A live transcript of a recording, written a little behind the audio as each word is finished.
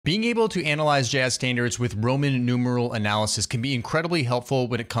Being able to analyze jazz standards with Roman numeral analysis can be incredibly helpful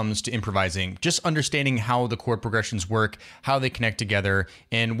when it comes to improvising. Just understanding how the chord progressions work, how they connect together,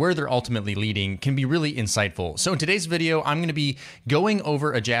 and where they're ultimately leading can be really insightful. So in today's video, I'm going to be going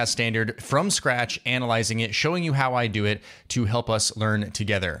over a jazz standard from scratch, analyzing it, showing you how I do it to help us learn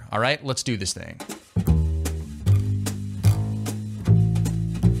together. All right, let's do this thing.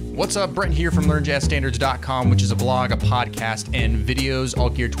 What's up? Brent here from LearnJazzStandards.com, which is a blog, a podcast, and videos all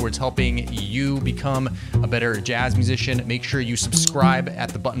geared towards helping you become a better jazz musician. Make sure you subscribe at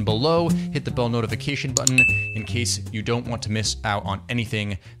the button below, hit the bell notification button in case you don't want to miss out on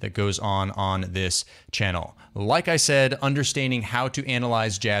anything that goes on this channel. Like I said, understanding how to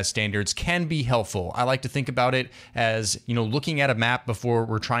analyze jazz standards can be helpful. I like to think about it as, looking at a map before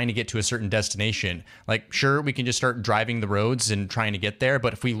we're trying to get to a certain destination. Like, sure, we can just start driving the roads and trying to get there,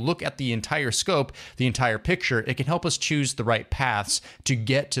 but if we look at the entire scope, the entire picture, it can help us choose the right paths to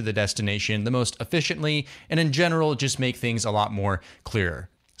get to the destination the most efficiently, and in general, just make things a lot more clearer.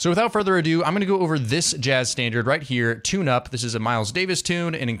 So without further ado, I'm going to go over this jazz standard right here, Tune Up. This is a Miles Davis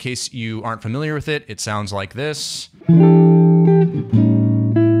tune, and in case you aren't familiar with it, it sounds like this.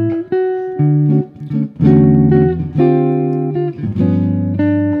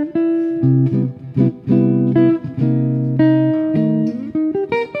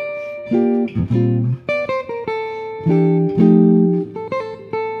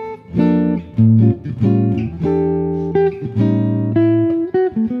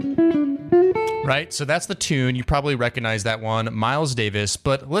 Right, so that's the tune. You probably recognize that one, Miles Davis,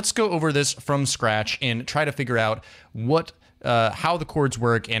 but let's go over this from scratch and try to figure out how the chords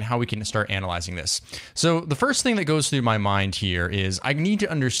work and how we can start analyzing this. So the first thing that goes through my mind here is I need to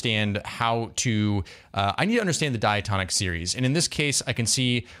understand the diatonic series. And in this case, I can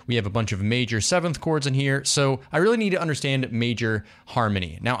see we have a bunch of major seventh chords in here. So I really need to understand major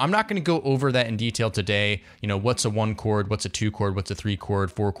harmony. Now, I'm not going to go over that in detail today. What's a 1 chord, what's a 2 chord, what's a 3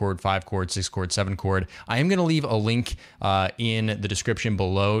 chord, 4 chord, 5 chord, 6 chord, 7 chord. I am going to leave a link in the description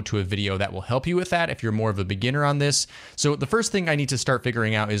below to a video that will help you with that if you're more of a beginner on this. So the first thing I need to start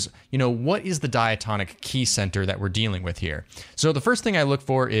figuring out is, what is the diatonic key center that we're dealing with here? So the first thing I look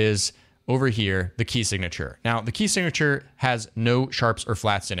for is over here, the key signature. Now, the key signature has no sharps or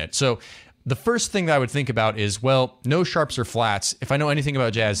flats in it. So the first thing that I would think about is, well, no sharps or flats. If I know anything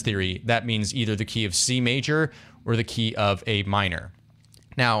about jazz theory, that means either the key of C major or the key of A minor.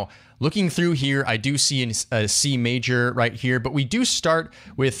 Now, looking through here, I do see a C major right here, but we do start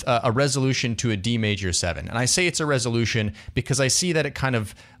with a resolution to a D major 7. And I say it's a resolution because I see that it kind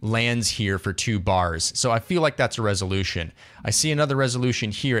of lands here for 2 bars. So I feel like that's a resolution. I see another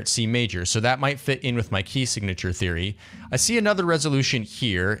resolution here at C major, so that might fit in with my key signature theory. I see another resolution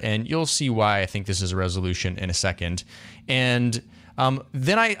here, and you'll see why I think this is a resolution in a second. And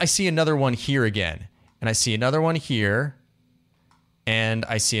then I see another one here again, and I see another one here, and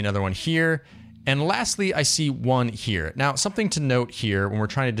I see another one here, and lastly, I see one here. Now, something to note here when we're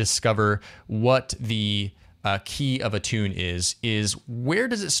trying to discover what the key of a tune is where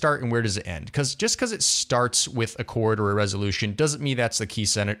does it start and where does it end? Because just because it starts with a chord or a resolution doesn't mean that's the key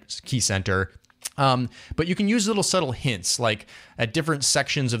center. But you can use little subtle hints, like at different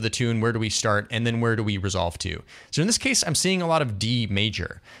sections of the tune, where do we start and then where do we resolve to? So in this case, I'm seeing a lot of D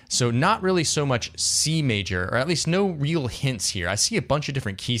major. So not really so much C major, or at least no real hints here. I see a bunch of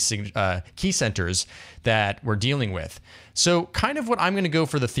different key centers that we're dealing with. So kind of what I'm going to go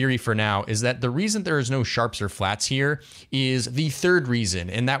for the theory for now is that the reason there is no sharps or flats here is the third reason,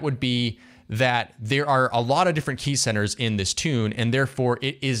 and that would be that there are a lot of different key centers in this tune, and therefore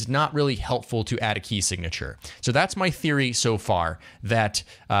it is not really helpful to add a key signature. So that's my theory so far, that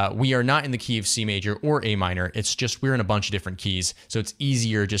we are not in the key of C major or A minor. It's just we're in a bunch of different keys, so it's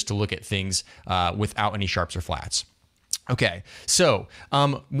easier just to look at things without any sharps or flats. Okay, so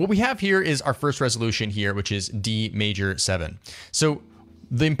what we have here is our first resolution here, which is D major 7. So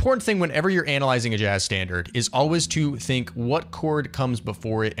the important thing whenever you're analyzing a jazz standard is always to think what chord comes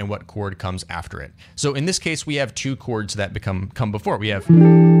before it and what chord comes after it. So in this case, we have 2 chords that come before it. We have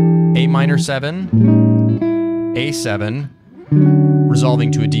A minor 7, A7,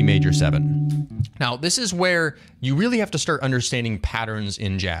 resolving to a D major 7. Now, this is where you really have to start understanding patterns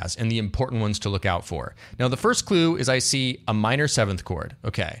in jazz and the important ones to look out for. Now, the first clue is I see a minor 7th chord.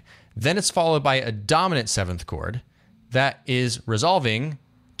 Okay. Then it's followed by a dominant 7th chord that is resolving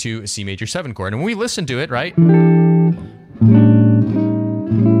to a C major 7 chord. And when we listen to it, right,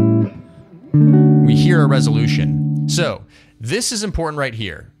 we hear a resolution. So this is important right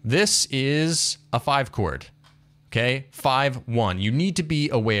here. This is a 5 chord. Okay, 5-1. You need to be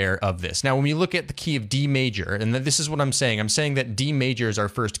aware of this. Now, when we look at the key of D major, and this is what I'm saying that D major is our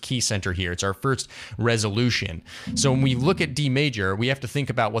first key center here. It's our first resolution. So when we look at D major, we have to think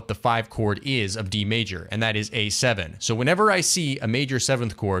about what the 5 chord is of D major, and that is A7. So whenever I see a major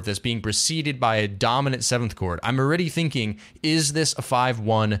 7th chord that's being preceded by a dominant 7th chord, I'm already thinking, is this a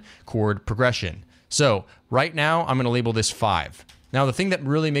 5-1 chord progression? So right now, I'm going to label this 5. Now, the thing that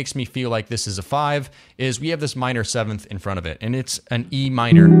really makes me feel like this is a 5 is we have this minor 7th in front of it, and it's an E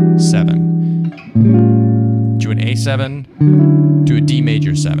minor 7 to an A7 to a D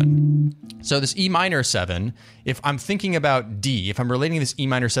major 7. So this E minor 7, if I'm thinking about D, if I'm relating this E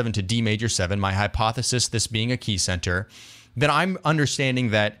minor 7 to D major 7, my hypothesis, this being a key center, then I'm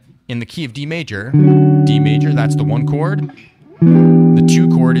understanding that in the key of D major, that's the 1 chord, the 2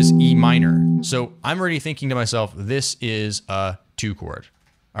 chord is E minor. So I'm already thinking to myself, this is a 2 chord.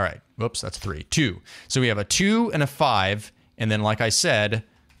 All right, whoops, that's 3, 2. So we have a 2 and a 5, and then like I said,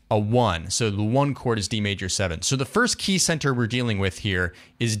 a 1. So the 1 chord is D major 7. So the first key center we're dealing with here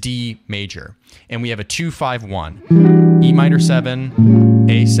is D major. And we have a 2-5-1. E minor 7,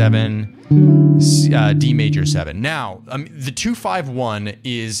 A7, D major 7. Now, the 2-5-1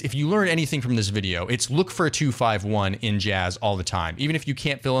 is, if you learn anything from this video, it's look for a 2-5-1 in jazz all the time. Even if you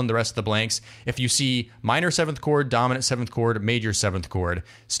can't fill in the rest of the blanks, if you see minor 7th chord, dominant 7th chord, major 7th chord,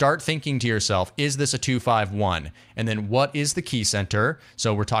 start thinking to yourself, is this a 2-5-1? And then what is the key center?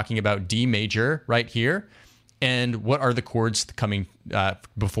 So we're talking about D major right here. And what are the chords coming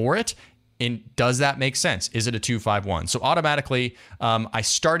before it? And does that make sense? Is it a 2-5-1? So automatically, I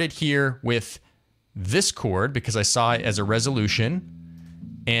started here with this chord because I saw it as a resolution,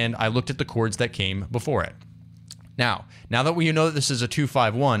 and I looked at the chords that came before it. Now that we know that this is a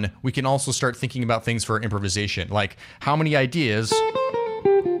 2-5-1, we can also start thinking about things for improvisation, like how many ideas,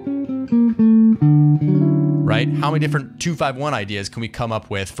 right? How many different 2-5-1 ideas can we come up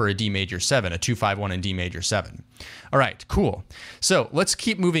with for a D major 7, a 2-5-1 and D major 7? All right, cool. So let's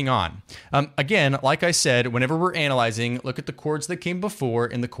keep moving on. Again, like I said, whenever we're analyzing, look at the chords that came before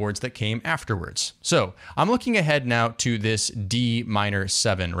and the chords that came afterwards. So I'm looking ahead now to this D minor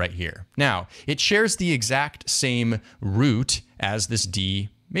 7 right here. Now, it shares the exact same root as this D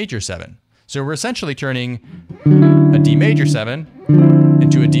major 7. So we're essentially turning a D major 7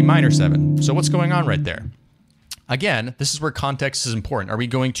 into a D minor 7. So what's going on right there? Again, this is where context is important. Are we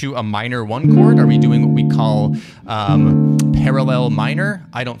going to a minor 1 chord? Are we doing what we call parallel minor?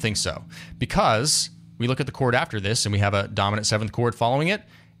 I don't think so. Because we look at the chord after this and we have a dominant 7th chord following it.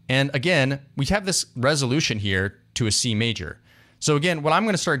 And again, we have this resolution here to a C major. So again, what I'm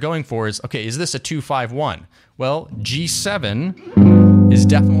going to start going for is, okay, is this a 2-5-1? Well, G7 is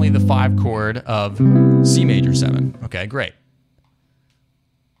definitely the 5 chord of C major 7. Okay, great.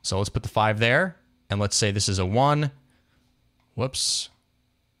 So let's put the 5 there. And let's say this is a 1. Whoops.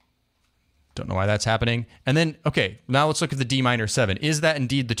 Don't know why that's happening. And then, okay, now let's look at the D minor 7. Is that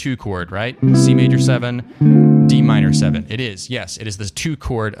indeed the 2 chord, right? C major 7, D minor 7. It is. Yes, it is the 2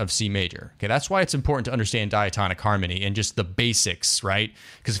 chord of C major. Okay, that's why it's important to understand diatonic harmony and just the basics, right?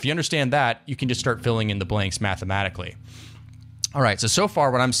 Because if you understand that, you can just start filling in the blanks mathematically. All right, so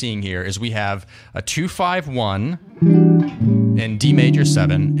far what I'm seeing here is we have a 2-5-1 and D major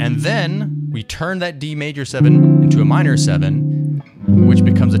 7, and then we turn that D major 7 into a minor 7, which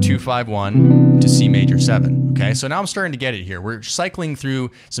becomes a 2-5-1 to C major 7. Okay, so now I'm starting to get it here. We're cycling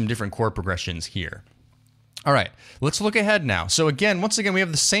through some different chord progressions here. All right, let's look ahead now. So again, once again, we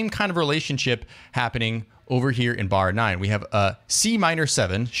have the same kind of relationship happening over here in bar 9. We have a C minor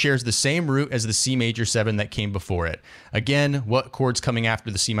 7, shares the same root as the C major 7 that came before it. Again, what chord's coming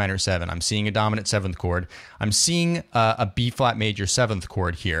after the C minor 7? I'm seeing a dominant 7th chord. I'm seeing a B flat major 7th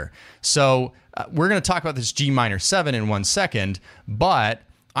chord here. So we're going to talk about this G minor 7 in 1 second, but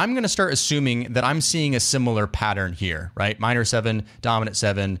I'm going to start assuming that I'm seeing a similar pattern here, right? Minor 7, dominant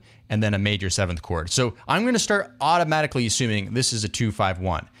 7, and then a major 7th chord. So I'm going to start automatically assuming this is a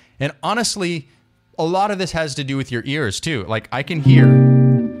 2-5-1. And honestly, a lot of this has to do with your ears too. Like I can hear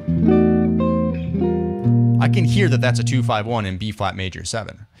that that's a 2-5-1 in B flat major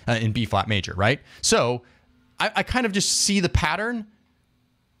 7, in B flat major, right? So I kind of just see the pattern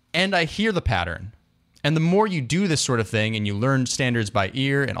and I hear the pattern. And the more you do this sort of thing and you learn standards by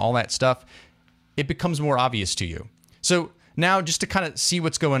ear and all that stuff, it becomes more obvious to you. So now just to kind of see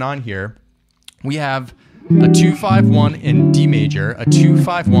what's going on here, we have a 2-5-1 in D major, a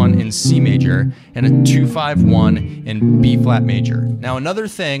 2-5-1 in C major, and a 2-5-1 in B flat major. Now, another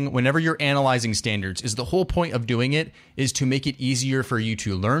thing, whenever you're analyzing standards, is the whole point of doing it is to make it easier for you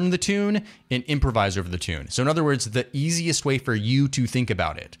to learn the tune and improvise over the tune. So in other words, the easiest way for you to think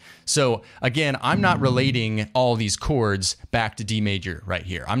about it. So again, I'm not relating all these chords back to D major right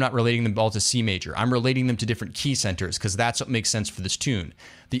here. I'm not relating them all to C major. I'm relating them to different key centers because that's what makes sense for this tune.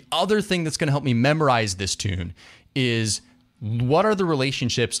 The other thing that's going to help me memorize this tune is what are the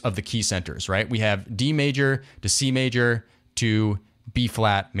relationships of the key centers, right? We have D major to C major to B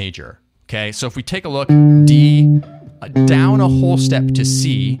flat major. Okay, so if we take a look, D, down a whole step to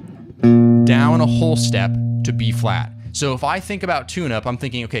C, down a whole step to B flat. So if I think about tune-up, I'm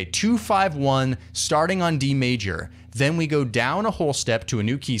thinking, okay, 2-5-1 starting on D major. Then we go down a whole step to a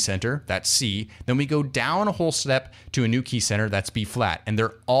new key center, that's C. Then we go down a whole step to a new key center, that's B flat. And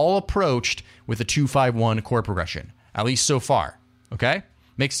they're all approached with a 2-5-1 chord progression, at least so far, okay?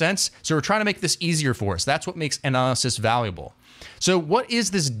 Makes sense? So we're trying to make this easier for us. That's what makes analysis valuable. So what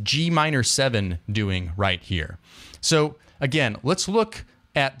is this G minor 7 doing right here? So again, let's look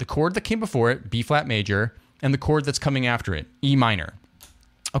at the chord that came before it, B flat major, and the chord that's coming after it, E minor.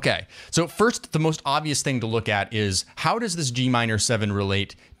 Okay, so first, the most obvious thing to look at is how does this G minor 7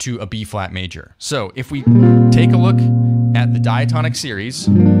 relate to a B flat major? So if we take a look at the diatonic series,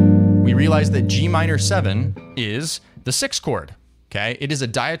 we realize that G minor 7 is the 6th chord. Okay, it is a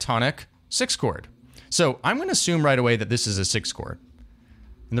diatonic 6th chord. So I'm going to assume right away that this is a 6th chord.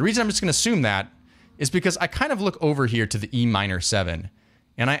 And the reason I'm just going to assume that is because I kind of look over here to the E minor 7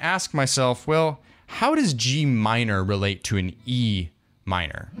 and I ask myself, well, how does G minor relate to an E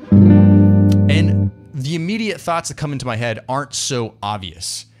minor? And the immediate thoughts that come into my head aren't so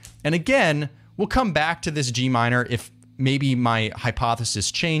obvious. And again, we'll come back to this G minor if maybe my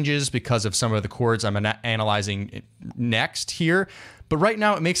hypothesis changes because of some of the chords I'm analyzing next here. But right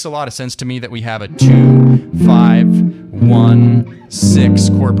now, it makes a lot of sense to me that we have a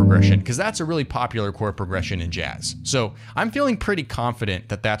 2-5-1-6 chord progression because that's a really popular chord progression in jazz. So I'm feeling pretty confident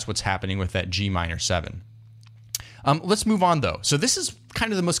that that's what's happening with that G minor 7. Let's move on though. So this is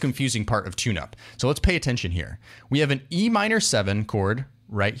kind of the most confusing part of tune-up. So let's pay attention here. We have an E minor 7 chord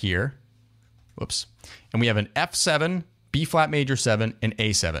right here. Whoops. And we have an F7, B flat major 7, and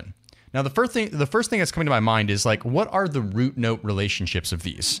A7. Now, the first thing that's coming to my mind is like, what are the root note relationships of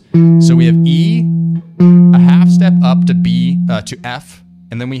these? So we have E, a half step up to B, to F,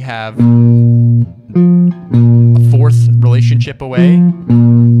 and then we have a 4th relationship away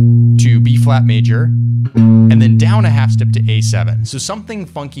to B flat major, and then down a half step to A7. So something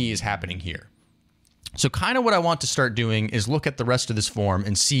funky is happening here. So kind of what I want to start doing is look at the rest of this form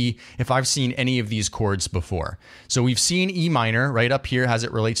and see if I've seen any of these chords before. So we've seen E minor right up here as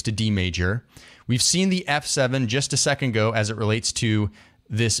it relates to D major. We've seen the F7 just a second ago as it relates to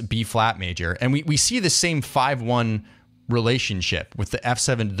this B flat major. And we see the same 5-1 relationship with the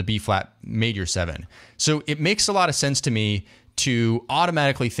F7 to the B flat major 7. So it makes a lot of sense to me to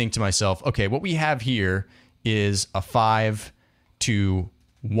automatically think to myself, okay, what we have here is a 5-1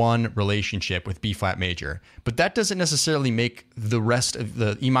 relationship with B flat major, but that doesn't necessarily make the rest of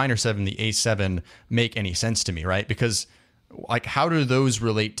the E minor 7, the A7 make any sense to me, right? Because like, how do those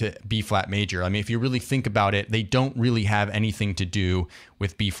relate to B flat major? I mean, if you really think about it, they don't really have anything to do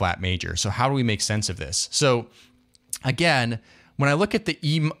with B flat major. So how do we make sense of this? So again, when I look at the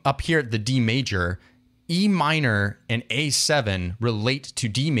E up here at the D major, E minor and A7 relate to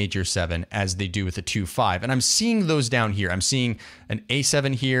D major 7 as they do with the 2-5. And I'm seeing those down here. I'm seeing an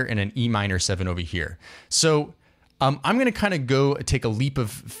A7 here and an E minor 7 over here. So I'm going to kind of go take a leap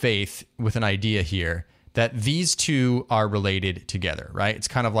of faith with an idea here that these two are related together, right? It's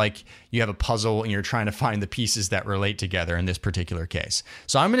kind of like you have a puzzle and you're trying to find the pieces that relate together in this particular case.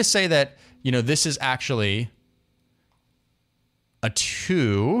 So I'm going to say that, you know, this is actually a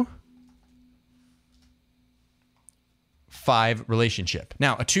 2-5 relationship.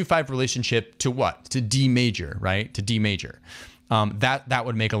 Now, a 2-5 relationship to what? To D major, right? To D major. That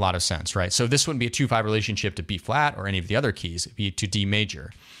would make a lot of sense, right? So this wouldn't be a 2-5 relationship to B flat or any of the other keys. It'd be to D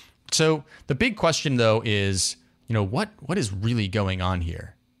major. So the big question though is, you know, what is really going on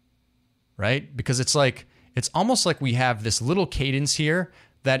here, right? Because it's almost like we have this little cadence here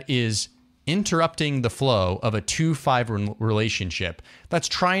that is interrupting the flow of a 2-5 relationship that's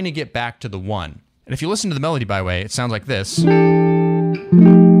trying to get back to the 1. And if you listen to the melody, by the way, it sounds like this.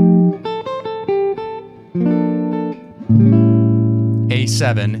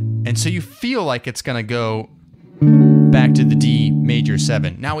 A7. And so you feel like it's going to go back to the D major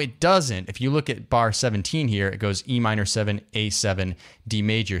 7. Now it doesn't. If you look at bar 17 here, it goes E minor 7, A7, D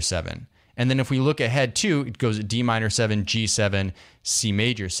major 7. And then if we look ahead too, it goes D minor 7, G7, C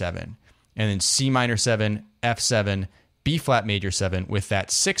major 7, and then C minor 7, F7, B flat major 7 with that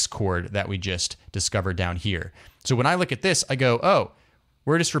 6th chord that we just discovered down here. So when I look at this, I go, oh,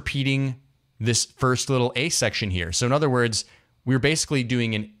 we're just repeating this first little A section here. So in other words, we're basically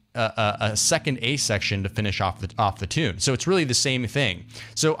doing a second A section to finish off the tune. So it's really the same thing.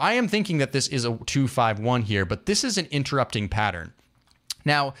 So I am thinking that this is a 2-5-1 here, but this is an interrupting pattern.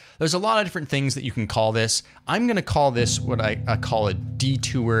 Now, there's a lot of different things that you can call this. I'm going to call this what I call a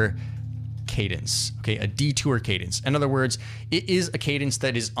detour cadence. Okay, a detour cadence. In other words, it is a cadence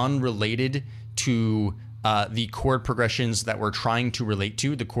that is unrelated to the chord progressions that we're trying to relate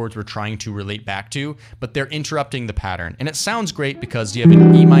to, the chords we're trying to relate back to, but they're interrupting the pattern. And it sounds great because you have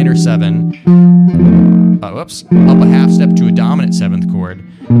an E minor 7, up a half step to a dominant 7th chord,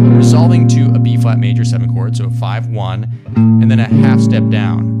 resolving to a B flat major 7 chord, so a 5-1, and then a half step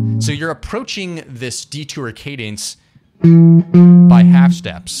down. So you're approaching this detour cadence by half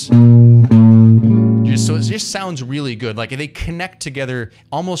steps. So it just sounds really good. Like they connect together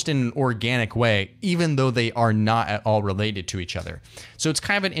almost in an organic way, even though they are not at all related to each other. So it's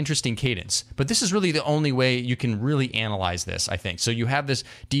kind of an interesting cadence. But this is really the only way you can really analyze this, I think. So you have this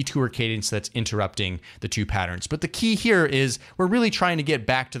detour cadence that's interrupting the two patterns. But the key here is we're really trying to get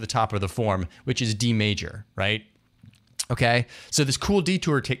back to the top of the form, which is D major, right? Okay, so this cool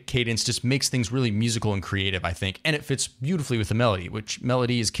detour cadence just makes things really musical and creative, I think, and it fits beautifully with the melody, which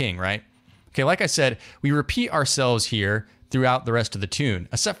melody is king, right? Okay, like I said, we repeat ourselves here throughout the rest of the tune,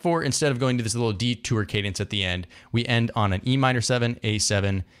 except for instead of going to this little detour cadence at the end, we end on an E minor 7,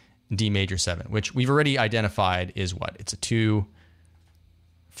 A7, D major 7, which we've already identified is what? It's a 2,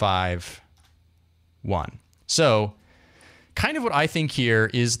 5, 1. So kind of what I think here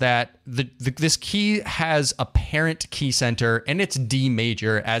is that this key has a parent key center and it's D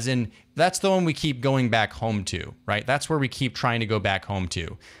major, as in that's the one we keep going back home to, right? That's where we keep trying to go back home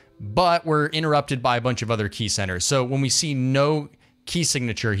to. But we're interrupted by a bunch of other key centers. So when we see no key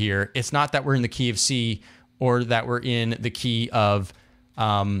signature here, it's not that we're in the key of C or that we're in the key of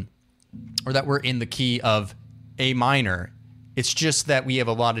A minor. It's just that we have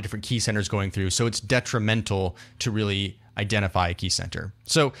a lot of different key centers going through. So it's detrimental to really identify a key center.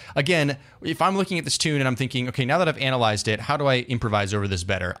 So again, if I'm looking at this tune and I'm thinking, okay, now that I've analyzed it, how do I improvise over this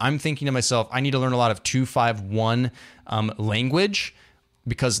better? I'm thinking to myself, I need to learn a lot of 2-5-1 language,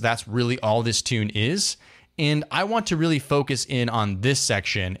 because that's really all this tune is. And I want to really focus in on this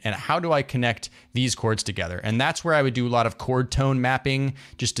section and how do I connect these chords together. And that's where I would do a lot of chord tone mapping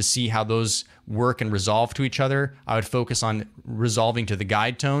just to see how those work and resolve to each other. I would focus on resolving to the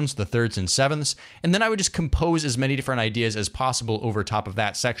guide tones, the 3rds and 7ths. And then I would just compose as many different ideas as possible over top of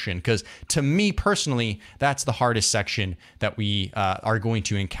that section. Because to me personally, that's the hardest section that we are going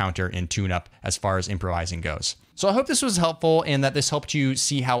to encounter in tune-up as far as improvising goes. So I hope this was helpful and that this helped you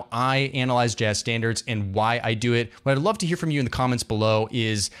see how I analyze jazz standards and why I do it. What I'd love to hear from you in the comments below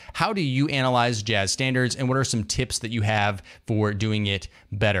is how do you analyze jazz standards and what are some tips that you have for doing it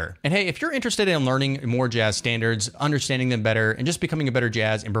better? And hey, if you're interested in learning more jazz standards, understanding them better, and just becoming a better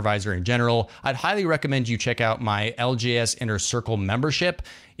jazz improviser in general, I'd highly recommend you check out my LJS Inner Circle membership.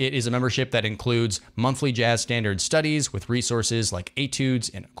 It is a membership that includes monthly jazz standard studies with resources like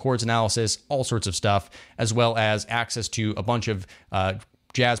etudes and chords analysis, all sorts of stuff, as well as access to a bunch of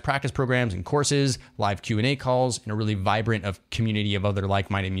jazz practice programs and courses, live Q&A calls, and a really vibrant community of other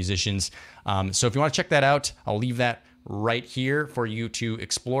like-minded musicians. So if you want to check that out, I'll leave that right here for you to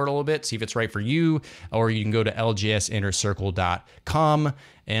explore it a little bit, see if it's right for you, or you can go to ljsinnercircle.com.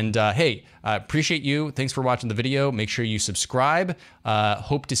 And hey, appreciate you. Thanks for watching the video. Make sure you subscribe.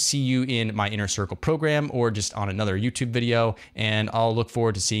 Hope to see you in my Inner Circle program or just on another YouTube video. And I'll look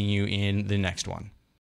forward to seeing you in the next one.